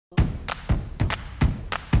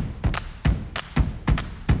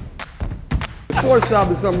Sports Shop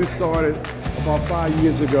is something we started about 5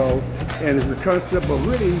 years ago, and it's a concept of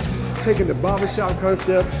really taking the barbershop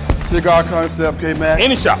concept, cigar concept, K-Mac.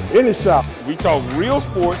 Any shop. Any shop. We talk real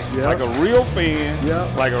sports, like a real fan,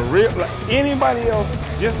 like anybody else,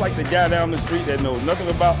 just like the guy down the street that knows nothing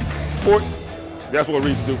about sports. That's what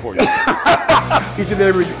Reese do for you. Each and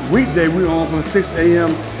every weekday, we're on from 6 a.m.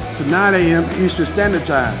 to 9 a.m. Eastern Standard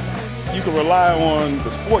Time. You can rely on the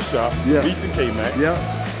Sports Shop, Reese and K-Mac,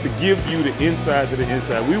 to give you the inside to the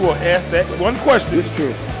inside. We will ask that one question. It's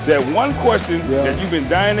true. That one question that you've been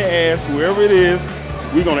dying to ask, whoever it is,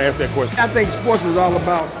 we're going to ask that question. I think sports is all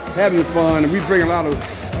about having fun, and we bring a lot of,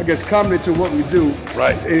 I guess, comedy to what we do.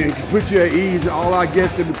 Right. And put you at ease. All our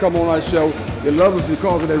guests that come on our show, they love us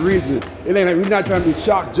because of that reason. It ain't like we're not trying to be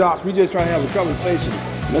shock jocks. We just trying to have a conversation.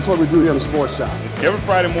 And that's what we do here in the Sports Shop. Every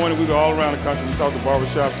Friday morning, we go all around the country. We talk to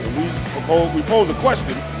barbershops, and we pose a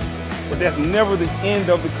question, but that's never the end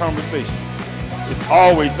of the conversation. It's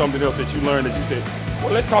always something else that you learn that you say,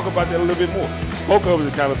 well, let's talk about that a little bit more. SpokeHub is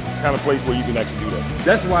the kind of place where you can actually do that.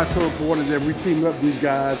 That's why it's so important that we team up these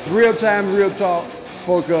guys. Real time, real talk.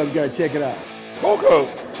 SpokeHub, you gotta check it out. SpokeHub,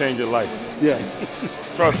 change your life. Yeah.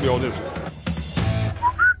 Trust me on this one.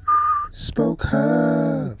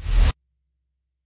 SpokeHub.